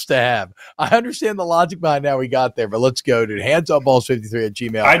Snaps to Have. I understand the logic behind how we got there, but let's go, dude. Handsonballs53 at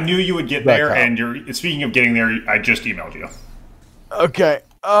gmail. I knew you would get there, and speaking of getting there, I just emailed you. Okay.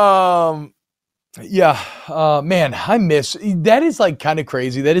 Yeah. Man, I miss that. Is like kind of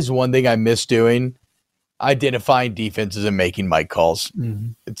crazy. That is one thing I miss doing. Identifying defenses and making mic calls.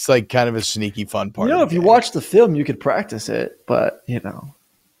 Mm-hmm. It's like kind of a sneaky fun part. If you watch the film, you could practice it, but not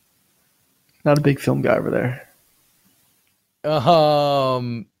a big film guy over there.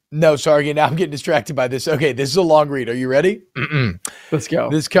 No, sorry. Now I'm getting distracted by this. Okay, this is a long read. Are you ready? Let's go.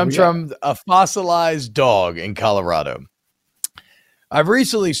 This comes from a fossilized dog in Colorado. I've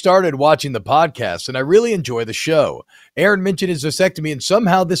recently started watching the podcast, and I really enjoy the show. Aaron mentioned his vasectomy, and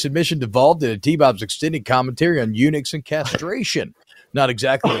somehow this admission devolved into T-Bob's extended commentary on eunuchs and castration. Not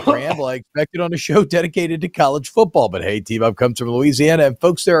exactly the preamble I expected on a show dedicated to college football, but hey, T-Bob comes from Louisiana, and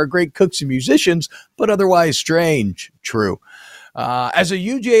folks there are great cooks and musicians, but otherwise strange. True. As a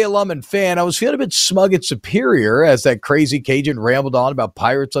UJ alum and fan, I was feeling a bit smug at Superior as that crazy Cajun rambled on about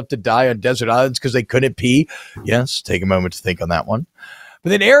pirates left to die on desert islands because they couldn't pee. Yes, take a moment to think on that one. But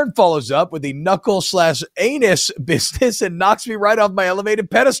then Aaron follows up with the knuckle/anus business and knocks me right off my elevated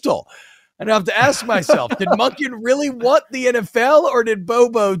pedestal. And I have to ask myself, did Monken really want the NFL, or did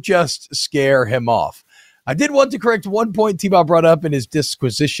Bobo just scare him off? I did want to correct one point T-Bob brought up in his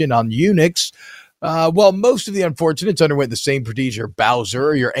disquisition on eunuchs. While most of the unfortunates underwent the same procedure Bowser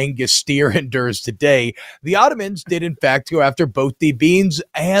or your Angus steer endures today, the Ottomans did in fact go after both the beans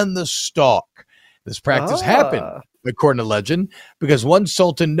and the stalk. This practice happened, according to legend, because one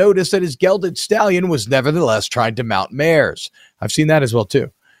sultan noticed that his gelded stallion was nevertheless trying to mount mares. I've seen that as well,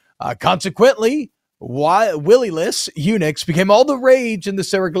 too. Consequently, willyless eunuchs became all the rage in the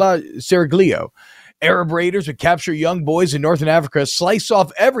Seraglio. Arab raiders would capture young boys in northern Africa, slice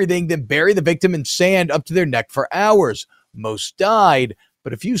off everything, then bury the victim in sand up to their neck for hours. Most died,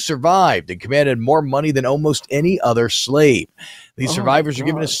 but a few survived and commanded more money than almost any other slave. These survivors were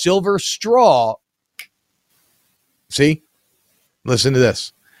given a silver straw. See? Listen to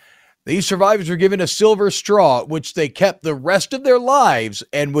this. These survivors were given a silver straw, which they kept the rest of their lives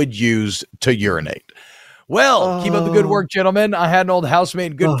and would use to urinate. Well, keep up the good work, gentlemen. I had an old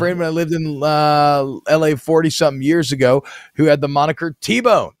housemate and good friend when I lived in L.A. 40-something years ago who had the moniker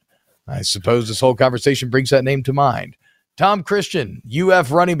T-Bone. I suppose this whole conversation brings that name to mind. Tom Christian,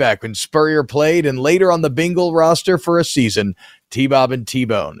 UF running back when Spurrier played and later on the Bengal roster for a season, T-Bob and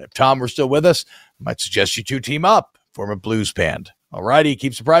T-Bone. If Tom were still with us, I might suggest you two team up, form a blues band. All righty,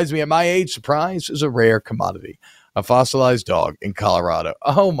 keep surprising me at my age. Surprise is a rare commodity. A fossilized dog in Colorado.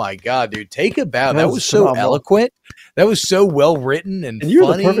 Oh, my God, dude. Take a bow. That was so eloquent. That was so well written and you're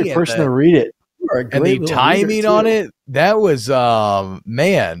funny. The perfect person to read it. And the timing on it, that was,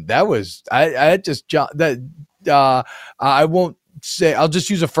 man, that was, I won't say, I'll just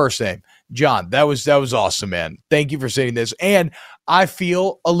use a first name. John, that was awesome, man. Thank you for saying this. And I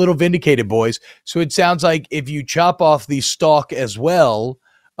feel a little vindicated, boys. So it sounds like if you chop off the stalk as well,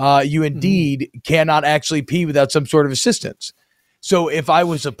 you indeed cannot actually pee without some sort of assistance. So if I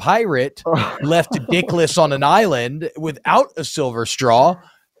was a pirate left dickless on an island without a silver straw,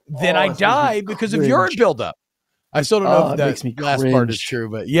 then I die because of urine buildup. I still don't know if that last part is true,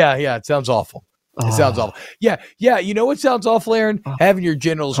 but yeah, it sounds awful. It sounds awful. Yeah. You know what sounds awful, Aaron? Having your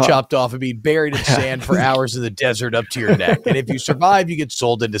genitals chopped off and being buried in sand for hours in the desert up to your neck. And if you survive, you get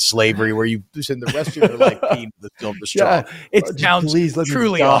sold into slavery where you spend the rest of your life peeing with the silver straw. Yeah. It sounds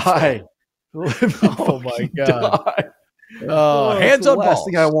truly awful. Oh my God. Hands on balls. Last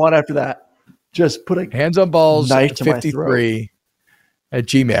thing I want after that. Just put a hands on balls knife to 53 at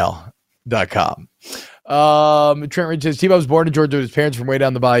gmail.com. Trent Ridge says T-Bob was born in Georgia with his parents from way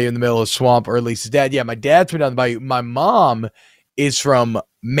down the bayou in the middle of a swamp, or at least his dad. Yeah, my dad's from down the bayou. My mom is from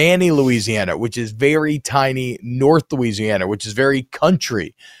Manny, Louisiana, which is very tiny, North Louisiana, which is very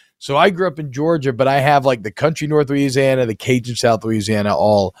country. So I grew up in Georgia, but I have like the country North Louisiana, the Cajun South Louisiana,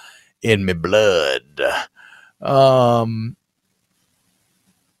 all in my blood. All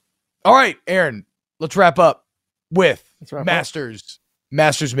right, Aaron, let's wrap up with Masters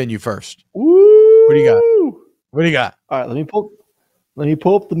menu first. Woo! What do you got? All right, let me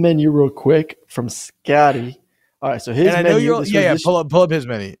pull up the menu real quick from Scotty. All right, so his menu. Pull up his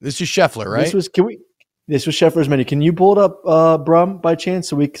menu. This is Scheffler, right? This was Scheffler's menu. Can you pull it up, Brum, by chance,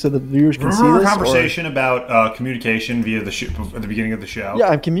 so the viewers can see this? Conversation about communication via at the beginning of the show. Yeah,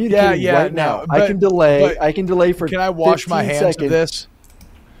 I'm communicating right now. I can delay for. Can I wash my hands of this?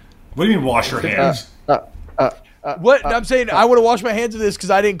 What do you mean wash your hands? What I'm saying, I want to wash my hands of this because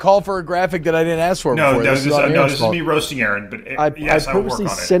I didn't call for a graphic that I didn't ask for. No, this is me roasting Aaron. But I purposely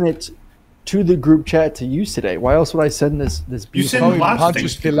sent it to the group chat to use today. Why else would I send this? You send lots of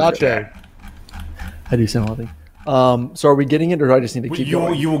things to the chat. I do send a lot of things. So are we getting it, or do I just need to keep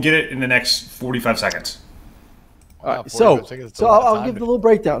going? You will get it in the next 45 seconds. All right, so I'll give the little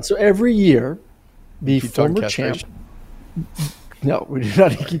breakdown. So every year, the former champ. No, we do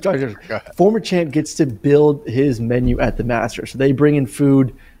not keep talking. Former champ gets to build his menu at the Masters. So they bring in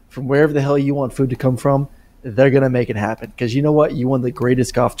food from wherever the hell you want food to come from. They're going to make it happen. Because you know what? You won the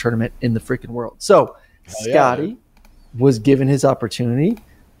greatest golf tournament in the freaking world. So Scotty was given his opportunity.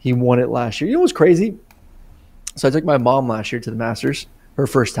 He won it last year. You know what's crazy? So I took my mom last year to the Masters, her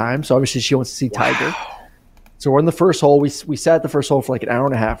first time. So obviously she wants to see Tiger. So we're in the first hole. We sat at the first hole for like an hour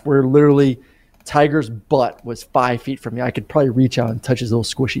and a half. We're literally – Tiger's butt was 5 feet from me. I could probably reach out and touch his little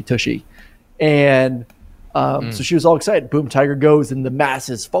squishy tushy. And so she was all excited. Boom, Tiger goes, and the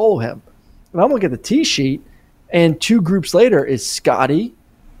masses follow him. And I'm looking at the tee sheet, and 2 groups later is Scotty,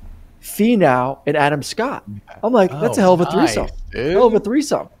 Finau, and Adam Scott. I'm like, that's a hell of a threesome. Dude. Hell of a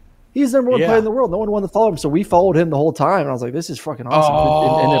threesome. He's the number one player in the world. No one wanted to follow him, so we followed him the whole time. And I was like, this is fucking awesome.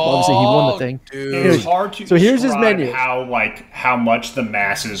 And obviously he won the thing. Dude. It's hard to here's his menu. How much the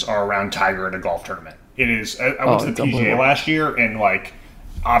masses are around Tiger in a golf tournament. It is. I went to the PGA last year, and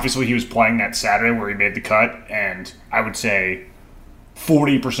obviously he was playing that Saturday where he made the cut, and I would say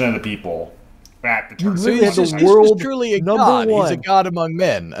 40% of the people at the tournament. So he's truly a god. He's a god among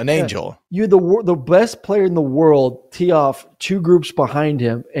men, an angel. You're the best player in the world. Tee off 2 groups behind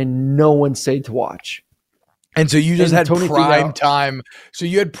him, and no one stayed to watch. And so you just had prime time. So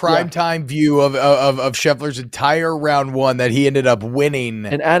you had prime time view of Scheffler's entire round 1 that he ended up winning.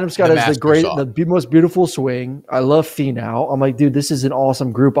 And Adam Scott has the most beautiful swing. I love Finau. I'm like, dude, this is an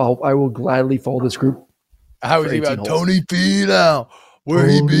awesome group. I will gladly follow this group. How is he about Tony Finau? Where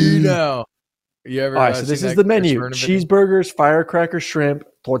he be now? All right, so this is the menu: cheeseburgers, firecracker shrimp,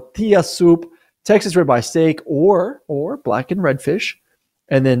 tortilla soup, Texas ribeye steak, or black and redfish,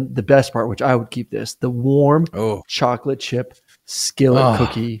 and then the best part, which I would keep this: the warm chocolate chip skillet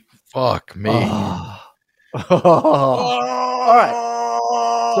cookie. Fuck me! All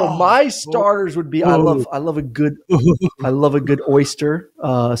right. So my starters would be: I love a good oyster.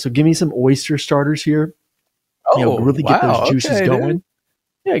 So give me some oyster starters here. Really get those juices going. Dude.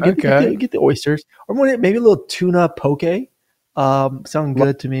 Yeah, get the oysters. Or maybe a little tuna poke. Sound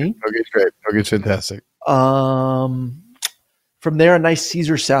good to me. Poke's great. Poke's fantastic. From there, a nice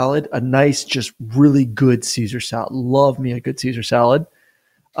Caesar salad, a nice, just really good Caesar salad. Love me a good Caesar salad.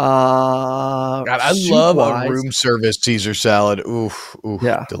 God, I love a room service Caesar salad. Oof,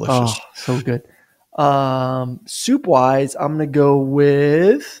 yeah, delicious. So good. Soup wise, I'm gonna go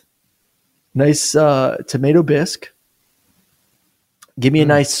with nice tomato bisque. Give me a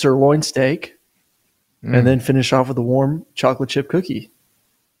nice sirloin steak, and then finish off with a warm chocolate chip cookie.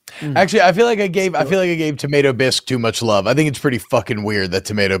 Actually, I feel like I gave tomato bisque too much love. I think it's pretty fucking weird that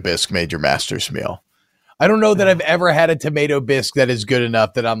tomato bisque made your master's meal. I don't know that I've ever had a tomato bisque that is good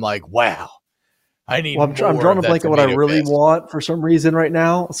enough that I'm like, wow, I need. Well, I'm drawing a blank on what I really want for some reason right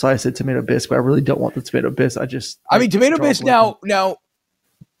now. So I said tomato bisque, but I really don't want the tomato bisque. I mean, tomato bisque now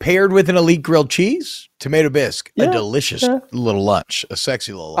paired with an elite grilled cheese, tomato bisque, a delicious little lunch, a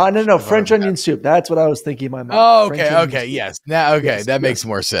sexy little lunch. No, French onion soup. That's what I was thinking in my mind. Oh, okay, yes. Now, that makes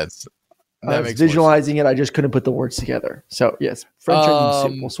more sense. I was visualizing it. I just couldn't put the words together. So yes, French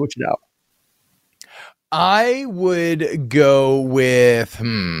onion soup. We'll switch it out. I would go with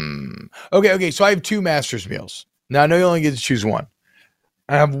Okay. So I have 2 master's meals. Now I know you only get to choose one.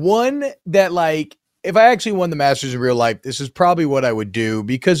 I have one that, like, if I actually won the Masters in real life, this is probably what I would do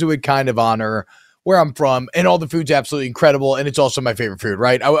because it would kind of honor where I'm from, and all the food's absolutely incredible, and it's also my favorite food,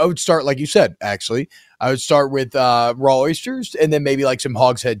 right? I would start, like you said, actually. I would start with raw oysters and then maybe like some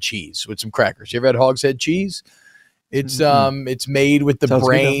hogshead cheese with some crackers. You ever had hogshead cheese? It's made with the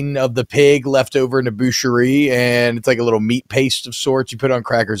brain of the pig left over in a boucherie, and it's like a little meat paste of sorts. You put it on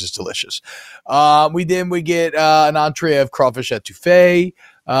crackers. It's delicious. We get an entree of crawfish etouffee,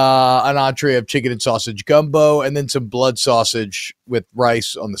 an entree of chicken and sausage gumbo, and then some blood sausage with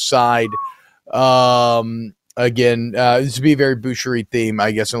rice on the side. Again, this would be a very boucherie theme,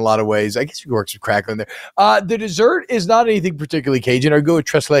 I guess, in a lot of ways. I guess you could work some cracker in there. The dessert is not anything particularly Cajun. I'd go with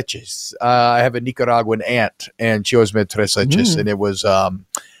tres leches. I have a Nicaraguan aunt, and she always made tres leches, and it was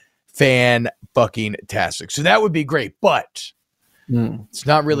fan-fucking-tastic. So that would be great, but it's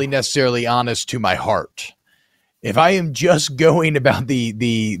not really necessarily honest to my heart. If I am just going about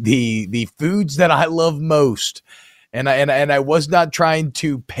the foods that I love most, and I was not trying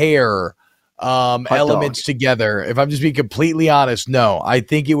to pair elements together, if I'm just being completely honest, no, I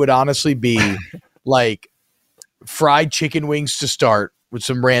think it would honestly be like fried chicken wings to start with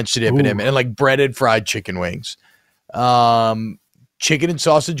some ranch to dip in them, and like breaded fried chicken wings. Chicken and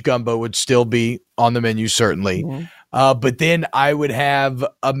sausage gumbo would still be on the menu, certainly. But then I would have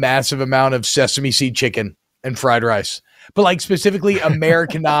a massive amount of sesame seed chicken and fried rice, but like specifically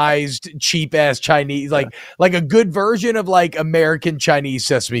Americanized cheap ass Chinese, like a good version of like American Chinese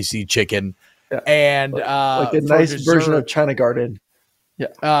sesame seed chicken. And like a nice version of China Garden.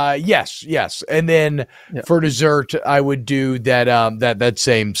 Yes. And then for dessert, I would do that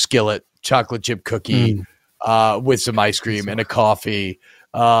same skillet chocolate chip cookie with some ice cream and a coffee.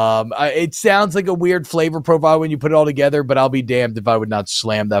 It sounds like a weird flavor profile when you put it all together, but I'll be damned if I would not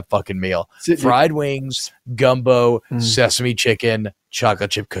slam that fucking meal. Fried wings, gumbo, sesame chicken,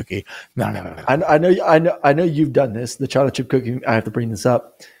 chocolate chip cookie. No. I know you've done this. The chocolate chip cookie. I have to bring this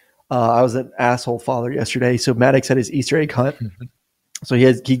up. I was an asshole father yesterday. So Maddox had his Easter egg hunt. So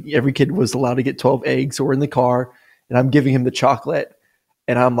every kid was allowed to get 12 eggs. So we're in the car and I'm giving him the chocolate.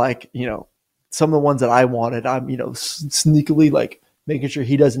 And I'm like, some of the ones that I wanted, I'm, sneakily like making sure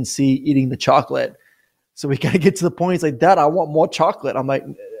he doesn't see eating the chocolate. So we got to get to the point. He's like, Dad, I want more chocolate. I'm like,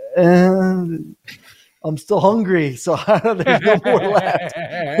 I'm still hungry. So there's no more left.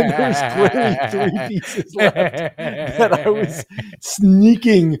 And there's clearly 3 pieces left that I was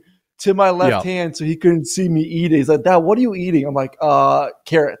sneaking to my left hand so he couldn't see me eat it. He's like, Dad, what are you eating? I'm like,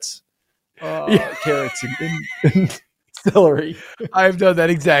 carrots. Carrots and celery. I've done that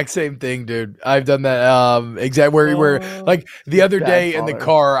exact same thing, dude. I've done that exact where like the other day in the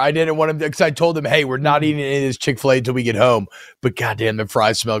car, I didn't want him to, because I told him, hey, we're not eating any of this Chick-fil-A until we get home. But goddamn, the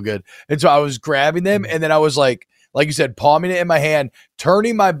fries smell good. And so I was grabbing them, and then I was like you said, palming it in my hand,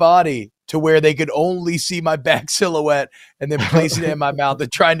 turning my body to where they could only see my back silhouette, and then placing it in my mouth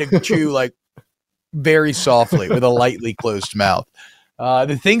and trying to chew like very softly with a lightly closed mouth.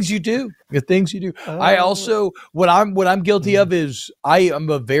 The things you do. I also, what I'm guilty of is I am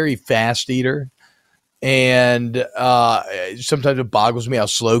a very fast eater, and sometimes it boggles me how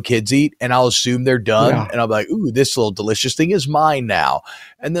slow kids eat, and I'll assume they're done, and I'm like, ooh, this little delicious thing is mine now.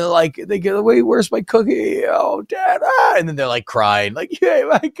 And they're like, they get, wait, where's my cookie? Oh, Dad. And then they're like crying, like, hey,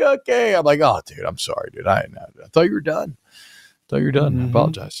 my cookie. I'm like, oh, dude, I'm sorry, dude. I thought you were done. I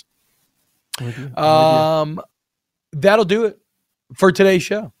apologize. That'll do it for today's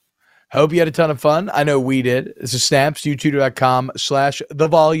show. Hope you had a ton of fun. I know we did. This is Snaps,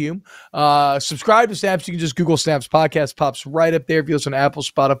 youtube.com/thevolume. Subscribe to Snaps. You can just Google Snaps Podcast. Pops right up there if you listen on Apple,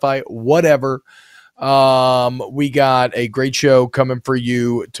 Spotify, whatever. We got a great show coming for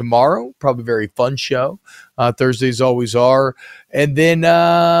you tomorrow. Probably a very fun show. Thursdays always are. And then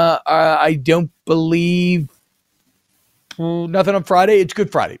I don't believe nothing on Friday. It's Good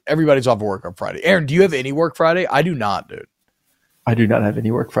Friday. Everybody's off of work on Friday. Aaron, do you have any work Friday? I do not, dude. I do not have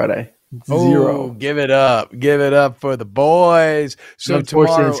any work Friday. Zero. Give it up. Give it up for the boys. So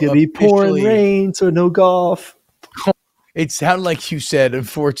tomorrow it's going to be pouring rain, so no golf. It sounded like you said,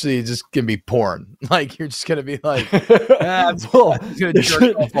 unfortunately, it's just going to be porn. Like, you're just going to be like, I'm going to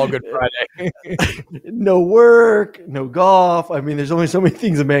jerk off all Good Friday. No work, no golf. I mean, there's only so many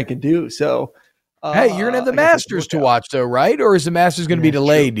things a man can do. So, hey, you're going to have the Masters to watch, though, right? Or is the Masters going to be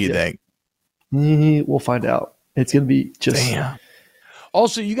delayed, do you think? We'll find out. It's going to be just... Damn.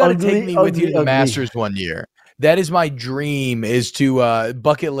 Also, you got to take me with you to the Masters one year. That is my dream, is to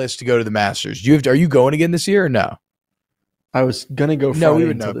bucket list to go to the Masters. Are you going again this year or no? I was going to go Friday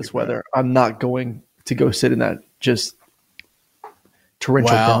into this weather. I'm not going to go sit in that just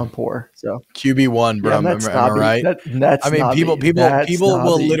torrential downpour. So QB1, bro. Am I right? That's people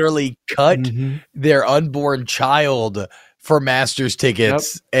will literally cut their unborn child for Masters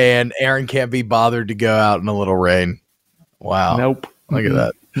tickets, and Aaron can't be bothered to go out in a little rain. Wow. Nope. Look at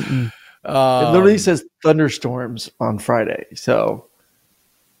that. It literally says thunderstorms on Friday. So,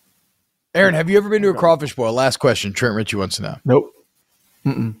 Aaron, have you ever been to a crawfish boil? Last question. Trent Ritchie wants to know. Nope.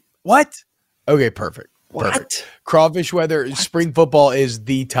 What? Okay, perfect. What? Perfect. Crawfish weather, spring football is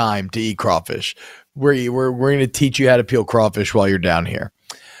the time to eat crawfish. We're going to teach you how to peel crawfish while you're down here.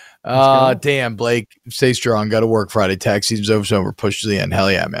 Damn, Blake, stay strong. Got to work Friday. Tax season's over, so we're pushed to the end. Hell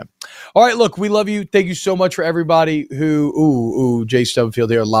yeah, man. All right, look, we love you. Thank you so much for everybody who, Jay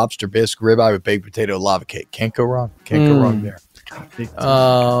Stubblefield here, lobster bisque, ribeye with baked potato, lava cake. Can't go wrong. Can't go wrong there.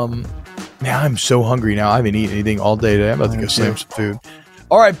 Man, I'm so hungry now. I haven't eaten anything all day today. I'm about to go slam some food.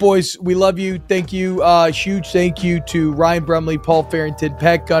 All right, boys, we love you. Thank you. Huge thank you to Ryan Brumley, Paul Farrington,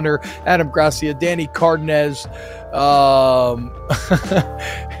 Pat Gunner, Adam Gracia, Danny Cardenas.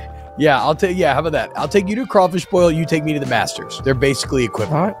 Yeah, how about that? I'll take you to crawfish boil. You take me to the Masters. They're basically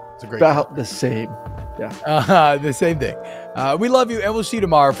equivalent. All right. It's a great about the same. Yeah. The same thing. We love you, and we'll see you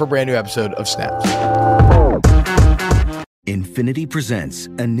tomorrow for a brand new episode of Snaps. Infiniti presents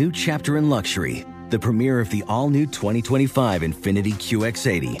a new chapter in luxury, the premiere of the all-new 2025 Infiniti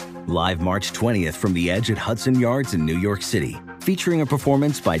QX80, live March 20th from the Edge at Hudson Yards in New York City, featuring a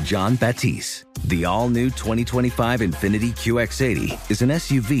performance by John Batiste. The all-new 2025 Infiniti QX80 is an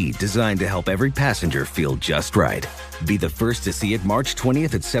SUV designed to help every passenger feel just right. Be the first to see it March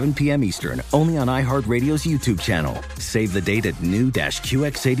 20th at 7 p.m. Eastern, only on iHeartRadio's YouTube channel. Save the date at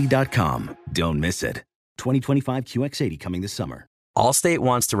new-QX80.com. Don't miss it. 2025 QX80 coming this summer. Allstate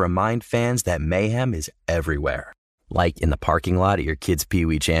wants to remind fans that mayhem is everywhere. Like in the parking lot at your kid's Pee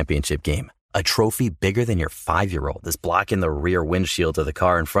Wee Championship game. A trophy bigger than your 5-year-old is blocking the rear windshield of the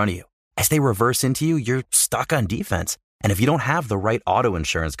car in front of you. As they reverse into you, you're stuck on defense. And if you don't have the right auto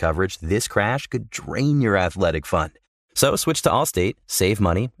insurance coverage, this crash could drain your athletic fund. So switch to Allstate, save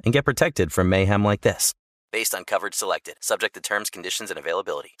money, and get protected from mayhem like this. Based on coverage selected, subject to terms, conditions, and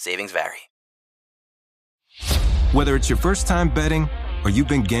availability. Savings vary. Whether it's your first time betting or you've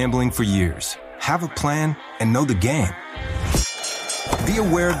been gambling for years, have a plan and know the game. Be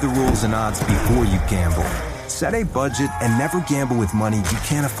aware of the rules and odds before you gamble. Set a budget and never gamble with money you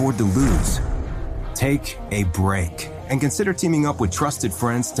can't afford to lose. Take a break and consider teaming up with trusted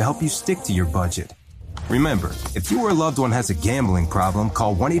friends to help you stick to your budget. Remember, if you or a loved one has a gambling problem,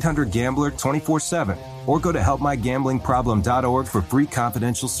 call 1-800-GAMBLER 24/7 or go to helpmygamblingproblem.org for free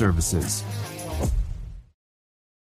confidential services.